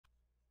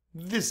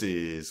This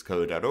is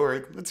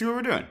code.org. Let's see what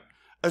we're doing.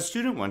 A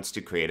student wants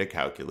to create a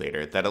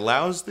calculator that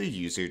allows the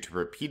user to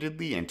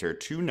repeatedly enter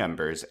two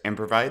numbers and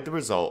provide the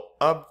result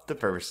of the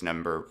first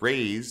number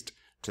raised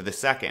to the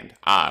second.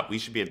 We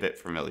should be a bit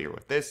familiar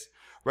with this.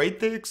 Write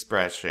the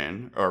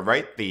expression, or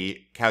write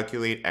the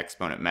calculate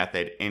exponent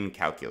method in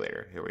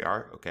calculator. Here we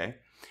are, okay.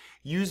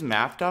 Use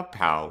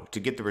math.pow to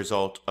get the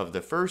result of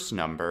the first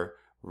number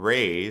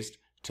raised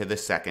to the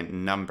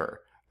second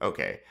number.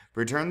 Okay,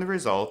 return the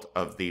result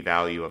of the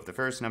value of the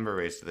first number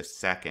raised to the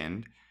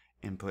second.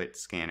 Input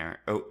scanner.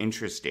 Oh,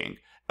 interesting.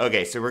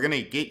 Okay, so we're going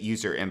to get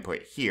user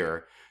input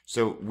here.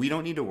 So we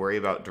don't need to worry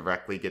about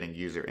directly getting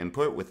user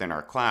input within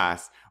our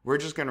class. We're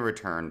just going to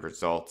return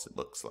results, it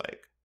looks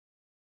like.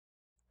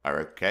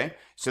 Okay,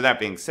 so that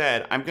being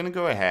said, I'm going to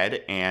go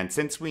ahead and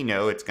since we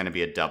know it's going to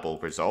be a double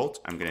result,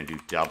 I'm going to do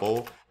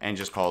double and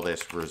just call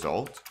this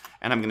result.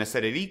 And I'm going to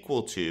set it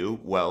equal to,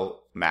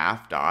 well,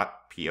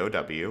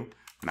 math.pow,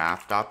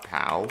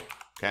 math.pow,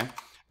 okay?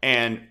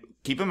 And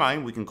keep in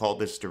mind, we can call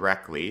this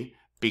directly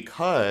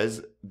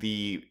because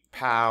the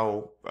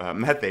pow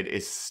method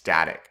is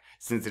static.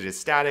 Since it is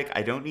static,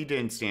 I don't need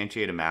to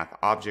instantiate a math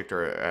object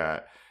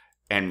or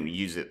and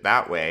use it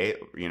that way,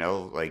 you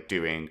know, like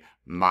doing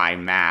my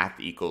math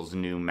equals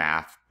new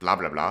math, blah,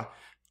 blah, blah.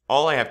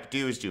 All I have to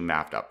do is do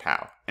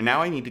math.pow. And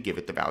now I need to give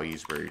it the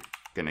values we're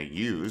going to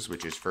use,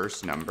 which is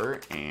first number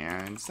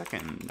and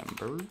second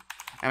number.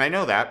 And I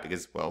know that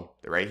because, well,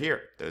 they're right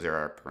here. Those are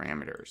our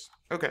parameters.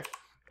 Okay.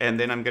 And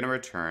then I'm going to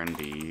return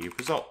the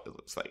result, it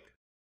looks like.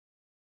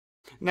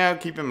 Now,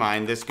 keep in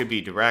mind, this could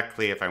be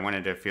directly if I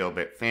wanted to feel a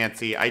bit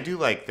fancy. I do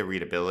like the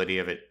readability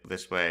of it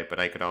this way, but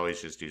I could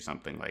always just do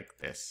something like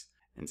this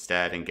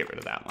instead and get rid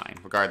of that line.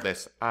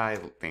 Regardless, I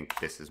think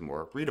this is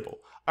more readable.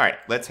 All right,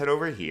 let's head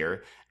over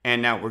here.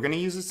 And now we're going to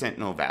use a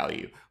sentinel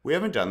value. We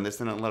haven't done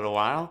this in a little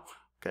while.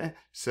 Okay,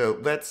 so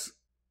let's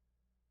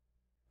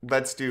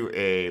do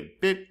a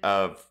bit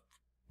of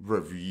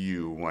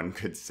review, one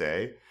could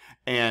say.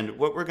 And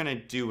what we're going to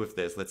do with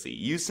this, let's see,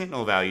 use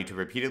sentinel value to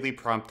repeatedly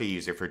prompt the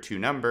user for two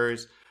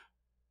numbers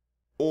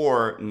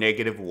or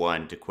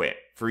 -1 to quit.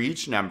 For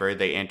each number,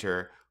 they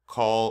enter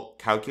call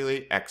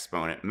calculate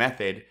exponent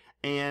method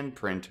and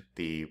print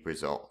the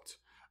result.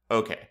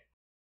 Okay.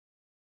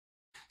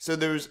 So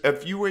there's a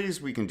few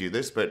ways we can do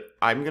this, but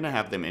I'm going to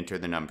have them enter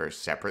the numbers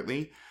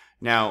separately.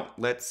 Now,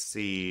 let's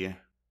see.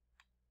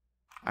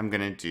 I'm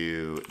going to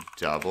do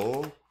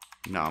double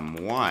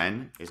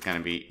num1 is going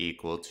to be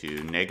equal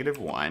to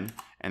 -1,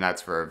 and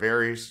that's for a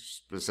very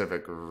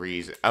specific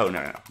reason. Oh,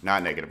 no,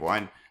 not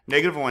 -1.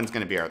 -1 is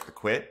going to be our the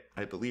quit,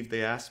 I believe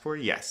they asked for.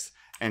 Yes.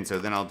 And so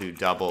then I'll do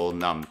double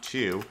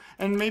num2,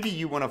 and maybe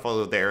you want to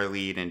follow their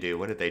lead and do,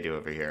 what did they do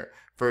over here?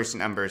 First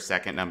number,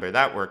 second number,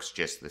 that works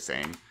just the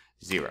same.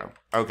 0.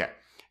 Okay,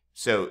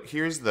 so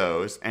here's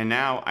those, and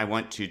now I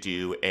want to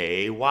do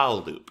a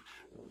while loop.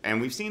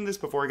 And we've seen this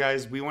before,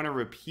 guys. We want to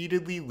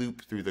repeatedly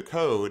loop through the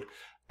code,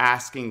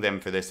 asking them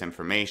for this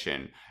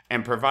information,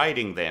 and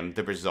providing them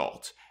the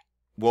result.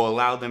 We'll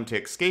allow them to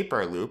escape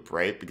our loop,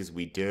 right? Because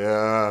we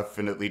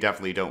definitely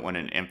don't want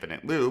an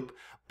infinite loop,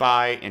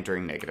 by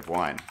entering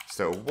 -1.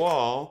 So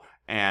while,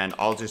 and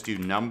I'll just do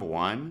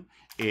num1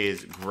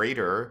 is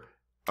greater,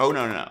 oh,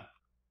 no.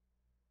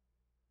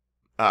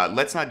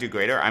 Let's not do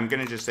greater. I'm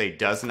going to just say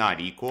does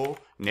not equal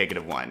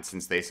 -1,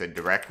 since they said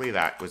directly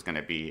that was going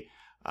to be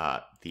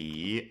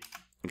the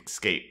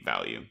escape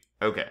value.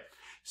 Okay,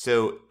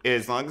 so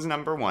as long as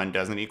number 1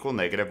 doesn't equal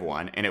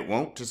 -1, and it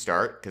won't to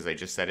start because I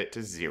just set it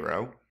to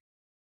 0,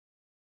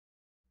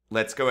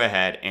 let's go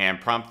ahead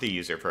and prompt the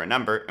user for a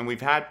number, and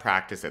we've had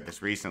practice at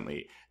this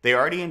recently. They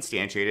already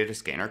instantiated a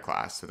scanner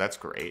class, so that's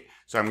great.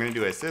 So I'm going to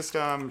do a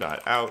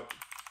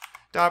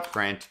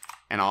system.out.print,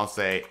 and I'll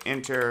say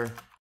enter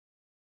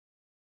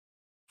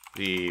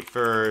the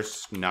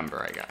first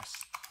number, I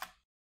guess.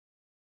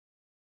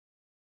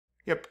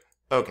 Yep,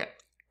 okay.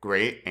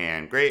 Great,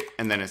 and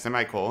then a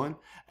semicolon.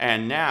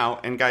 And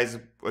now, and guys,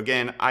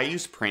 again, I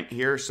use print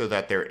here so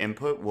that their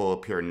input will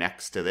appear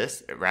next to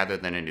this rather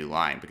tn a new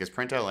line, because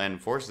println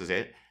forces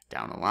it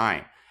down a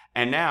line.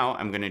 And now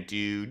I'm going to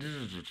do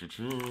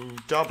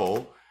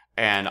double,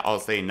 and I'll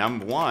say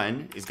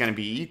num1 is going to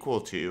be equal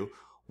to,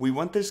 we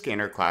want the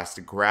scanner class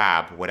to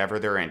grab whatever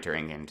they're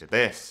entering into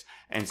this.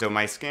 And so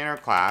my scanner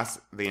class,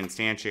 the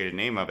instantiated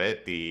name of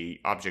it, the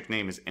object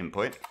name is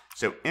input.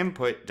 So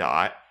input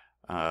dot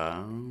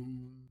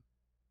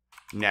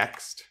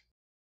next.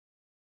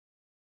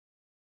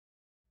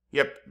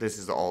 Yep, this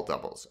is all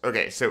doubles.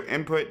 Okay, so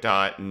input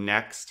dot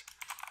next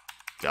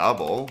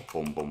double,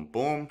 boom, boom,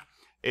 boom,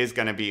 is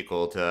going to be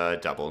equal to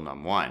double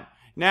num1.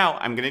 Now,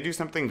 I'm going to do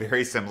something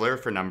very similar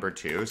for number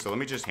 2, so let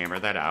me just hammer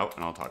that out,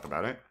 and I'll talk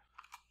about it.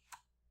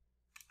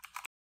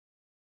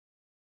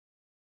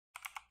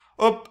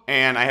 Oh,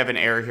 and I have an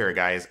error here,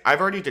 guys.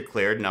 I've already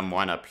declared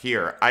num1 up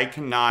here. I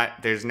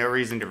cannot, there's no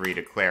reason to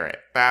redeclare it.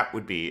 That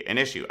would be an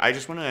issue. I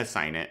just want to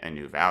assign it a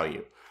new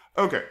value.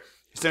 Okay,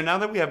 so now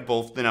that we have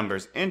both the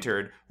numbers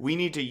entered, we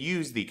need to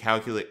use the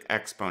calculate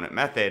exponent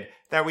method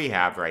that we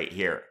have right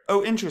here.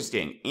 Oh,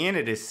 interesting, and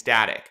it is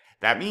static.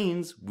 That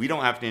means we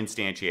don't have to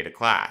instantiate a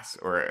class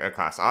or a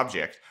class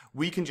object.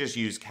 We can just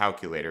use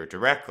calculator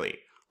directly.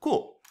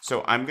 Cool.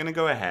 So I'm going to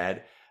go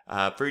ahead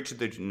for each of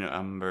the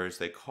numbers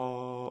they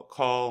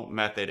call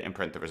method and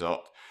print the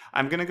result.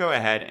 I'm going to go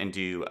ahead and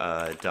do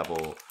a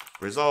double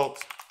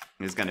result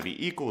is going to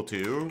be equal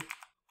to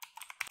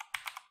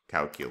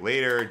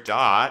calculator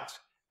dot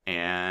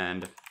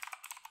and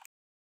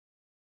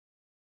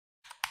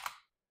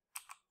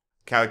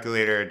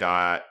calculator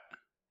dot,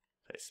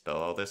 did I spell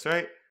all this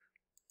right?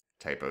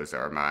 Typos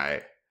are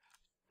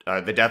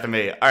the death of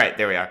me. All right,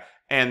 there we are.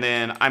 And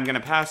then I'm going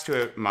to pass to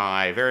it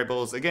my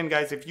variables. Again,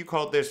 guys, if you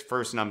called this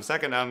first num,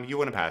 second num, you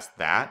want to pass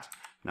that.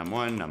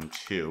 Num1,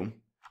 num2.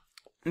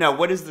 Now,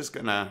 what is this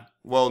going to...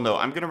 Well, no,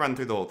 I'm going to run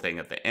through the whole thing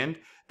at the end.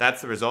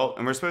 That's the result,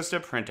 and we're supposed to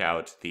print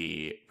out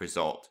the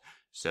result.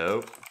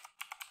 So...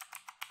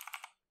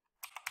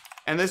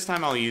 And this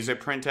time I'll use a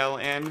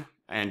println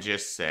and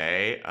just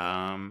say,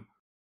 why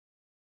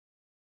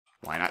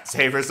not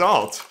say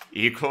result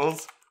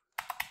equals...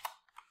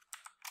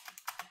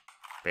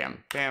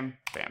 Bam, bam,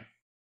 bam.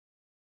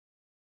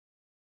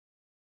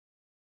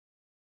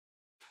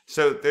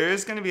 So there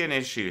is going to be an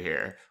issue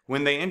here.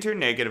 When they enter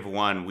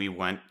 -1, we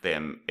want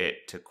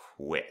it to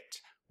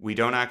quit. We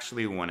don't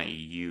actually want to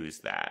use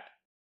that.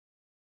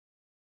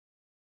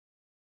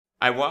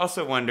 I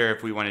also wonder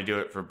if we want to do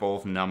it for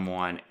both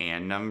num1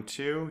 and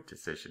num2.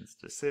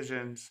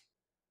 Decisions.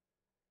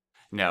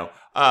 No.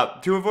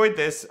 To avoid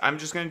this, I'm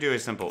just going to do a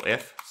simple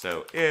if.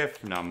 So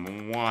if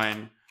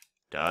num1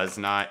 does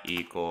not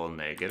equal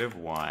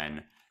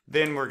 -1,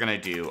 then we're going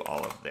to do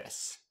all of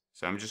this.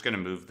 So I'm just going to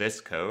move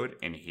this code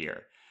in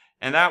here.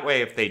 And that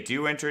way, if they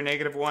do enter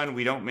 -1,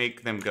 we don't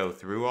make them go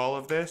through all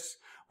of this.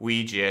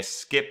 We just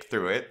skip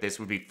through it. This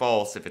would be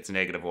false if it's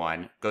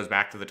 -1, goes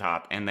back to the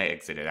top, and they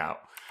exit it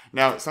out.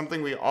 Now,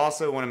 something we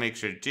also want to make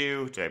sure to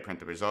do, did I print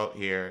the result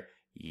here?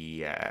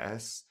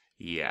 Yes,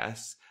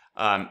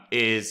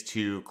 is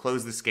to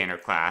close the scanner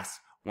class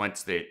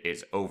once it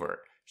is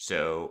over.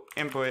 So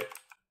input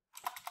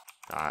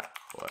dot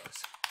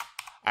close.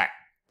 All right,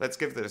 let's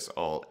give this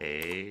all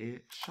a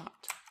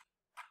shot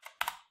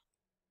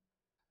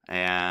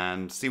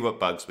and see what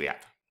bugs we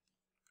have.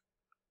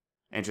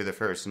 Enter the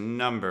first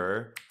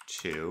number,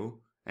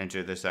 2.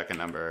 Enter the second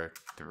number,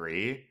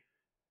 3.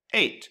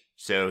 8.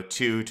 So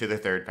 2 to the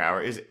third power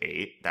is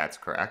 8. That's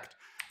correct.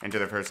 Enter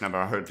the first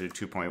number,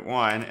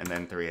 2.1, and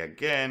then 3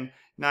 again.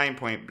 9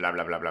 point blah,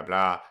 blah, blah, blah,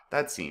 blah.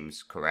 That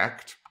seems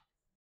correct.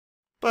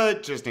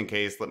 But just in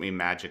case, let me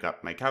magic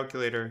up my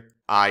calculator.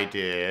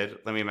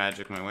 Let me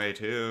magic my way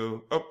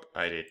to,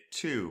 I did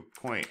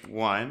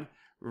 2.1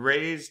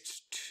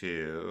 raised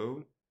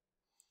to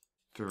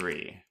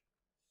 3.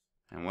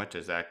 And what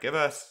does that give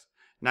us?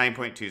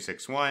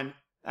 9.261.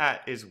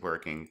 That is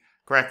working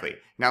correctly.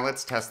 Now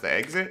let's test the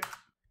exit.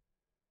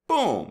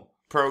 Boom!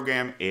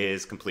 Program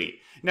is complete.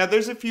 Now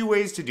there's a few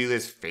ways to do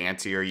this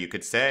fancier, you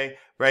could say,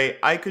 right?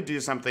 I could do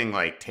something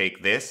like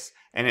take this,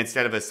 and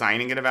instead of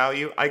assigning it a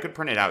value, I could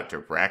print it out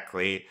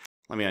directly.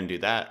 Let me undo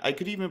that. I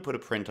could even put a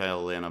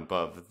println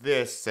above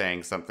this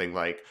saying something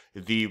like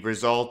the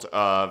result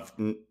of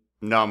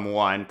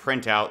num1,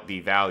 print out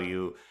the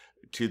value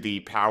to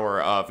the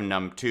power of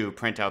num2,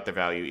 print out the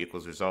value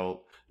equals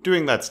result.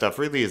 Doing that stuff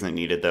really isn't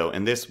needed though,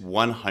 and this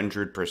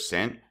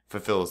 100%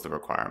 fulfills the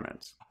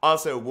requirements.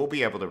 Also, we'll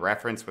be able to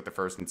reference what the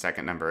first and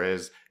second number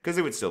is, because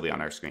it would still be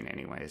on our screen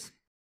anyways.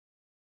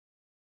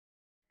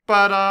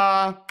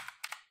 But,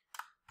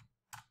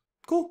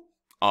 cool.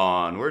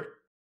 Onward.